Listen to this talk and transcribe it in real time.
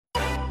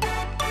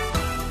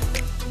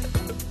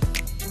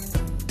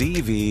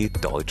DW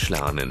Deutsch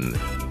lernen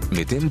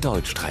mit dem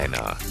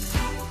Deutschtrainer.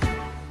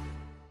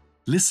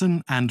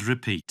 Listen and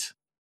repeat.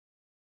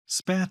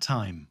 Spare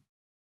time.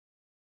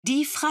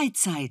 Die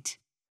Freizeit.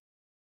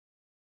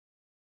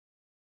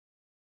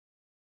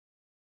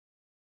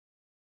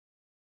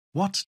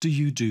 What do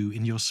you do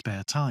in your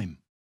spare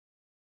time?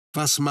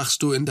 Was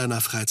machst du in deiner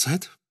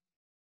Freizeit?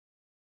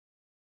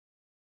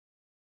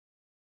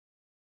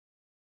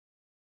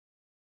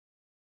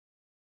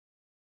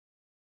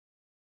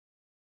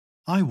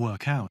 I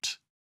work out.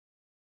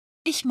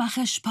 Ich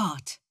mache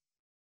Sport.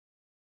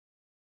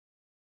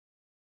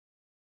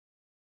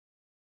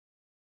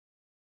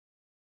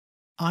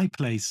 I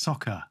play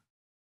soccer.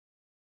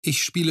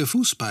 Ich spiele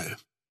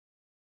Fußball.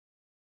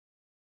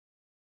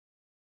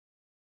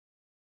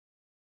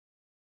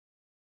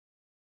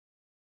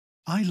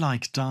 I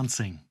like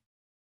dancing.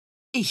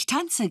 Ich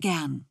tanze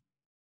gern.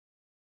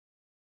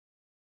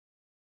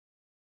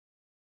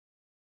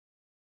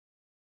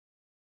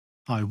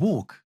 I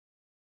walk.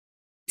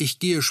 Ich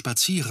gehe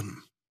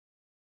spazieren.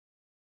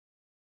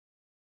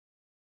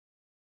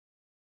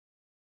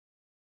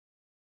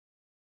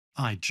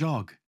 I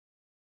jog.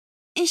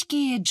 Ich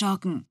gehe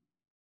joggen.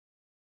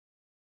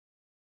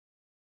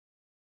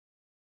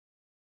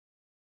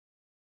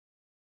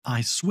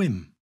 I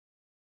swim.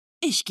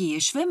 Ich gehe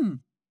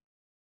schwimmen.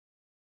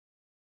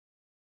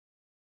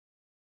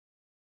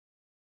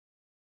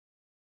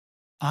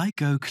 I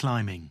go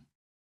climbing.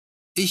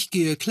 Ich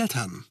gehe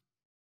klettern.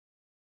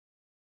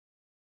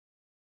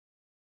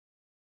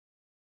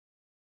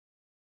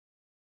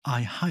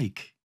 I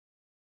hike.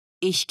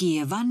 Ich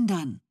gehe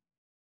wandern.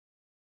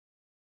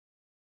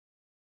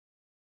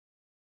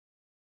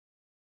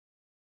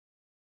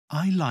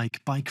 I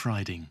like bike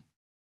riding.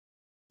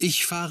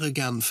 Ich fahre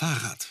gern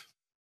Fahrrad.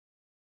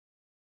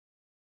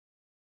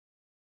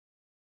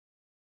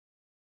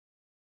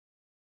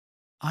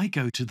 I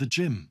go to the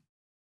gym.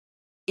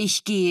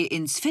 Ich gehe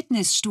ins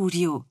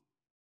Fitnessstudio.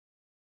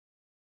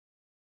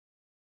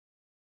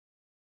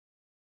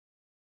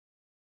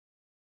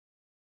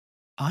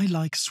 I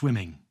like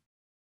swimming.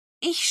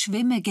 Ich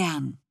schwimme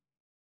gern.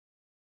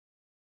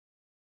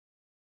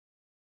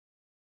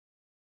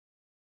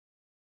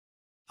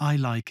 I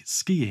like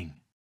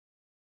skiing.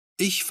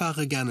 Ich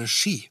fahre gerne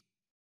Ski.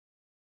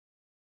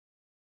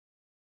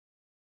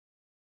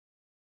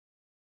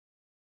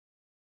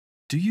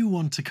 Do you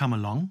want to come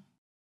along?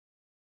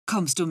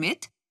 Kommst du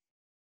mit?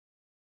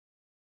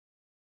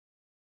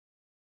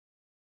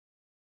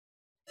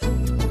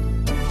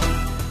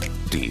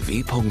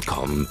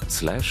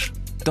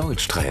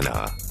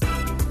 dw.com/Deutschtrainer